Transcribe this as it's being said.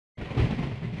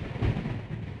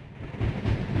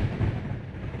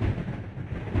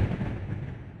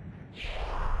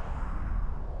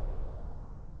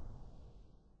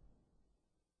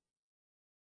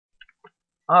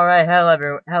Alright, hello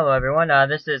everyone.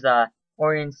 This is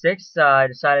Orien6. I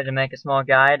decided to make a small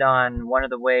guide on one of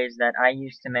the ways that I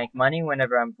use to make money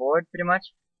whenever I'm bored, pretty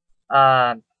much.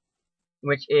 Uh,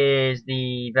 which is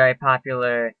the very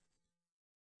popular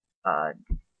uh,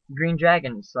 green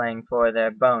dragon slaying for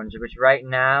their bones, which right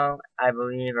now I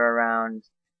believe are around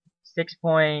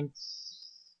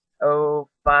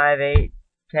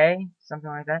 6.058k, something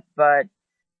like that. But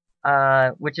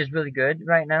which is really good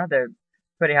right now. They're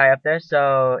pretty high up there,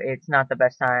 so it's not the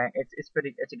best time. It's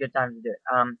a good time to do it.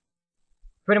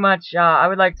 Pretty much, I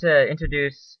would like to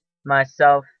introduce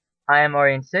myself. I am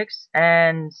Orien6,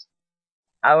 and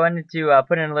I wanted to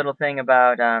put in a little thing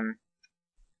about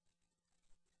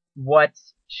what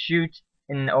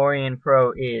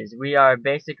ShootnOrienPro is. We are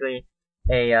basically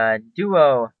a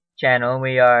duo channel.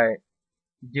 We are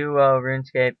duo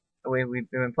RuneScape. We've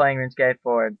been playing RuneScape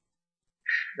for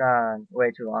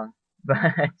way too long, but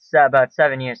it's about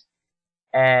 7 years,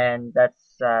 and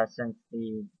that's since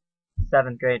the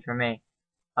 7th grade for me.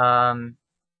 And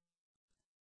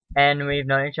we've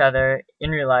known each other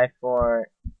in real life for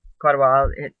quite a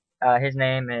while. His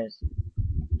name is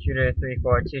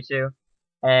Shooter3422,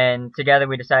 and together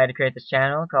we decided to create this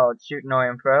channel called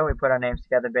ShootnOrienPro. We put our names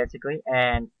together basically,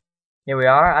 and here we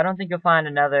are. I don't think you'll find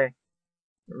another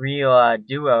real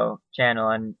duo channel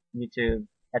on YouTube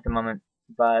at the moment,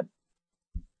 but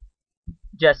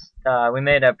just we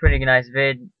made a pretty nice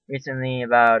vid recently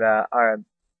about our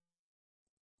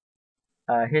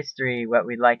history, what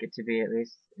we'd like it to be at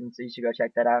least, and so you should go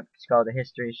check that out. It's called The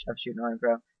History of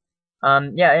ShootnOrienPro.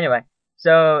 Yeah, anyway,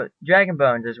 so Dragon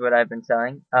Bones is what I've been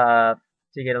selling to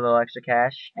get a little extra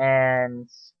cash, and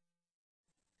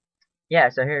yeah,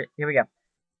 so here we go.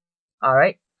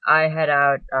 Alright, I head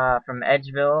out from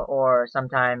Edgeville, or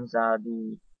sometimes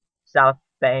the south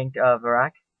bank of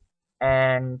Iraq,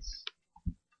 and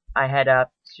I head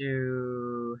up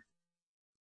to,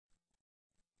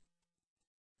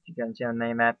 you can see on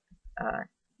the map,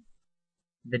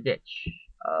 the ditch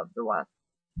of the wild.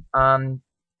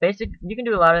 You can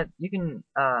do a lot of,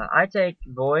 I take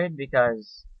void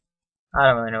because, I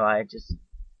don't really know why, it's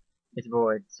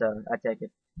void, so I take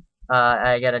it.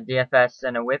 I get a DFS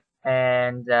and a whip,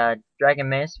 and Dragon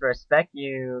Mace for a spec.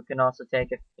 You can also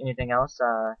take if anything else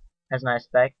has a nice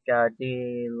spec.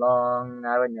 D long,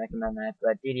 I wouldn't recommend that,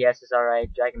 but DDS is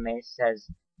alright. Dragon Mace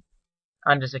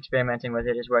I'm just experimenting with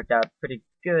it. It's worked out pretty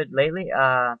good lately.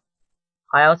 I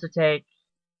also take,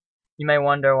 you may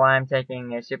wonder why I'm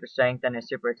taking a super strength and a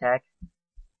super attack.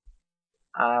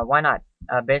 Why not?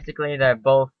 Basically, they're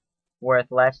both worth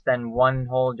less than one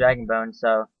whole dragon bone,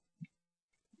 so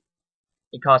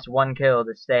it costs one kill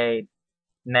to stay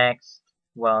maxed.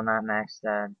 Well, not maxed.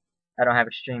 I don't have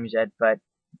extremes yet, but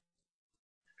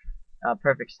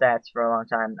perfect stats for a long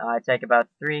time. I take about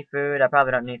 3 food. I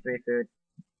probably don't need 3 food.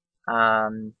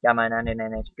 Got my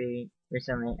 99 HP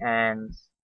recently, and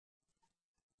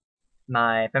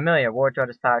my familiar War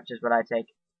Tortoise pouch is what I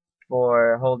take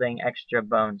for holding extra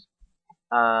bones.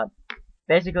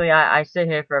 Basically, I sit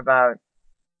here for about,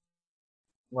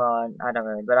 well, I don't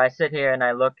really, but I sit here and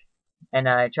I look and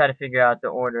I try to figure out the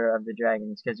order of the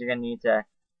dragons, because you're going to need to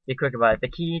be quick about it. The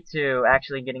key to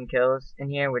actually getting kills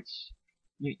in here, which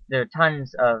there are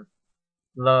tons of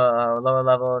lower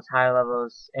levels, higher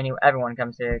levels, everyone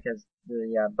comes here because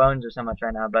the bones are so much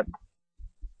right now, but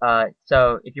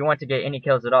so if you want to get any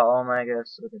kills at all, oh my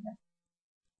gosh, look at that.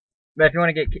 But if you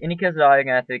want to get any kills at all, you're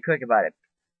going to have to be quick about it.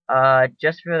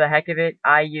 Just for the heck of it,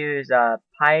 I use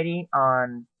Piety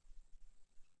on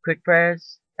quick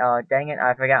prayers. Dang it,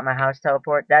 I forgot my house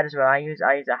teleport. That is what I use.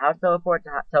 I use a house teleport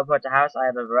to teleport to house. I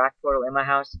have a Varrock portal in my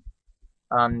house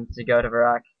to go to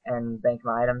Varrock and bank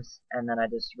my items, and then I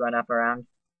just run up around.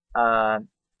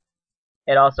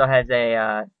 It also has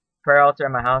a prayer altar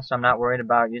in my house, so I'm not worried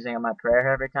about using my prayer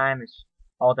every time. It's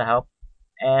all to help.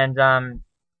 And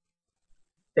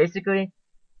basically,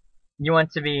 you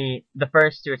want to be the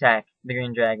first to attack the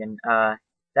green dragon.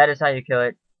 That is how you kill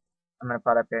it. I'm gonna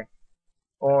put up here.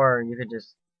 Or you could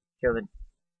just kill it.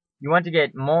 You want to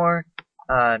get more,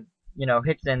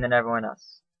 hits in than everyone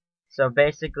else. So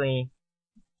basically,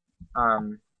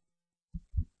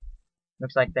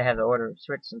 looks like they have the order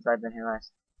switched since I've been here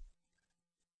last.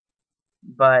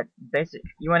 But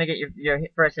you want to get your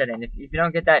first hit in. If you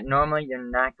don't get that normally, you're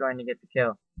not going to get the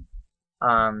kill.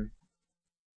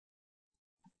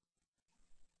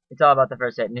 It's all about the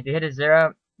first hit. And if you hit a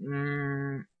 0,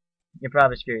 you're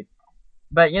probably screwed.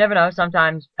 But you never know.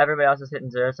 Sometimes everybody else is hitting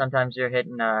 0. Sometimes you're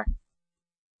hitting,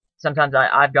 sometimes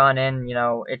I've gone in,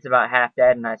 it's about half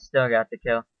dead and I still got the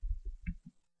kill.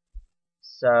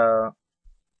 So,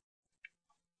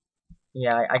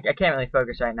 yeah, I can't really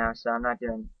focus right now, so I'm not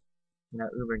doing you know,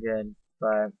 uber good,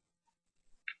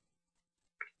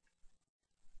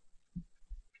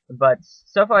 but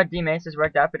so far D-Mace has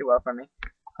worked out pretty well for me.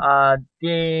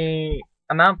 The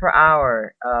amount per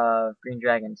hour of green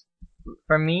dragons,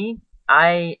 for me,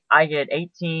 I get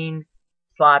 18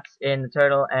 slots in the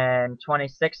turtle and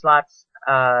 26 slots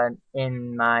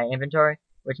in my inventory,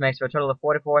 which makes for a total of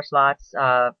 44 slots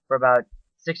for about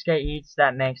 6k each.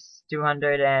 That makes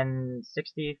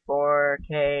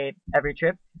 264k every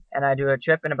trip, and I do a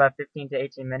trip in about 15 to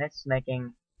 18 minutes,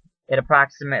 making it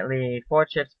approximately 4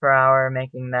 trips per hour,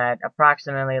 making that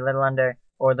approximately a little under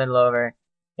or a little over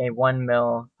a 1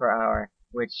 mil per hour,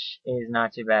 which is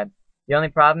not too bad. The only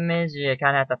problem is you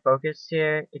kind of have to focus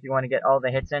here if you want to get all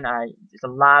the hits in. It's a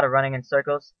lot of running in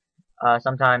circles.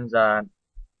 Sometimes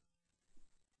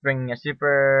bringing a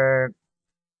super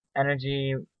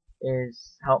energy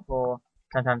is helpful.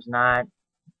 Sometimes not.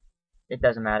 It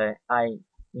doesn't matter. You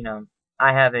know,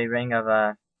 I have a ring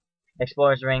of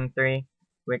Explorer's Ring 3,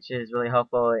 which is really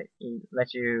helpful. It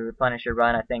lets you replenish your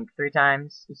run, I think, 3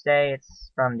 times each day.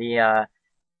 It's from the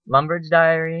Lumbridge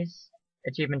Diaries,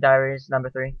 Achievement Diaries, number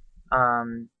 3.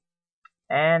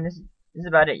 And this is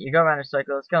about it. You go around in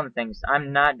circles, killing things.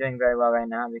 I'm not doing very well right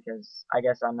now because I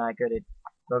guess I'm not good at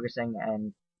focusing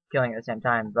and killing at the same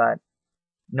time. But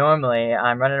normally,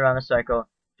 I'm running around the circle,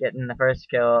 getting the first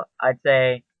kill. I'd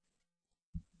say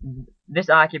this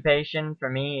occupation for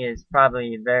me is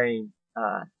probably very,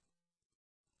 if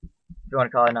you want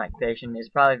to call it an occupation, is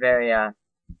probably very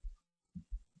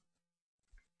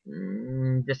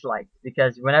disliked,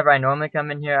 because whenever I normally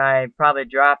come in here, I probably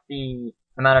drop the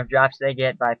amount of drops they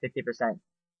get by 50%,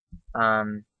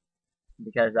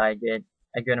 because I get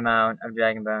a good amount of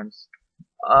dragon bones.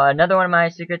 Another one of my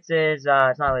secrets is,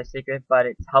 it's not really a secret, but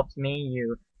it helps me.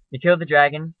 You kill the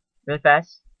dragon really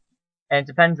fast, and it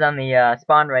depends on the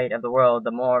spawn rate of the world.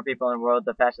 The more people in the world,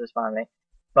 the faster the spawn rate.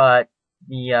 But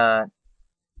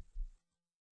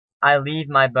I leave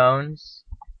my bones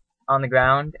on the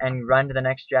ground and run to the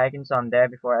next dragon, so I'm there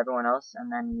before everyone else, and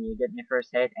then you get your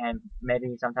first hit, and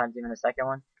maybe sometimes even a second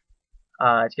one.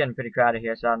 It's getting pretty crowded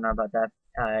here, so I don't know about that.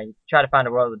 You try to find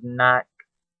a world with not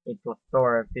a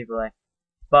plethora of people there.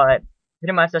 But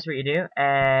pretty much that's what you do,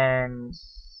 and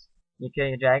you kill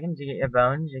your dragons, you get your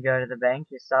bones, you go to the bank,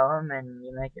 you sell them, and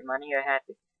you make your money, you're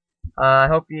happy. I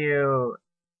hope you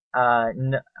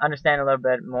understand a little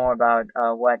bit more about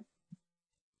what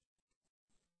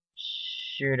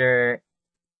Shooter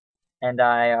and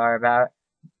I are about,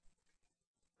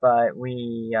 but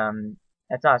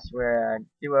that's us. We're a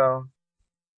duo,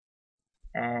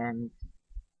 and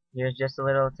here's just a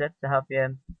little tip to help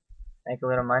you make a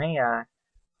little money.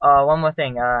 One more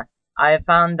thing. I have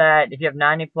found that if you have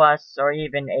 90 plus or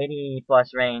even 80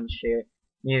 plus range here,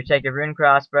 you take a rune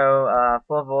crossbow,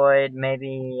 full void,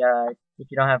 maybe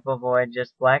if you don't have full void,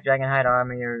 just black dragonhide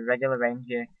armor, your regular range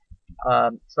here.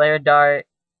 Slayer dart,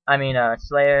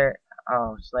 Slayer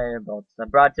bolts, the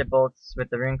broad tip bolts with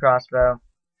the rune crossbow,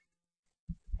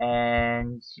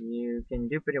 and you can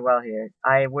do pretty well here.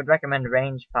 I would recommend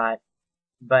range pot,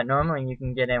 but normally you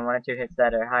can get in 1 or 2 hits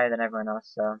that are higher than everyone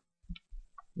else, so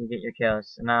you get your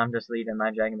kills. And now I'm just leaving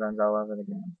my dragon bones all over the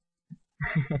ground.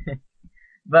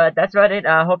 But that's about it.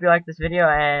 I hope you liked this video,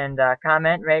 and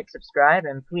comment, rate, subscribe,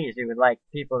 and please, we would like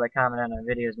people to comment on our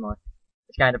videos more.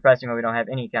 It's kind of depressing when we don't have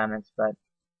any comments, but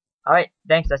alright,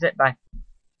 thanks, that's it, bye.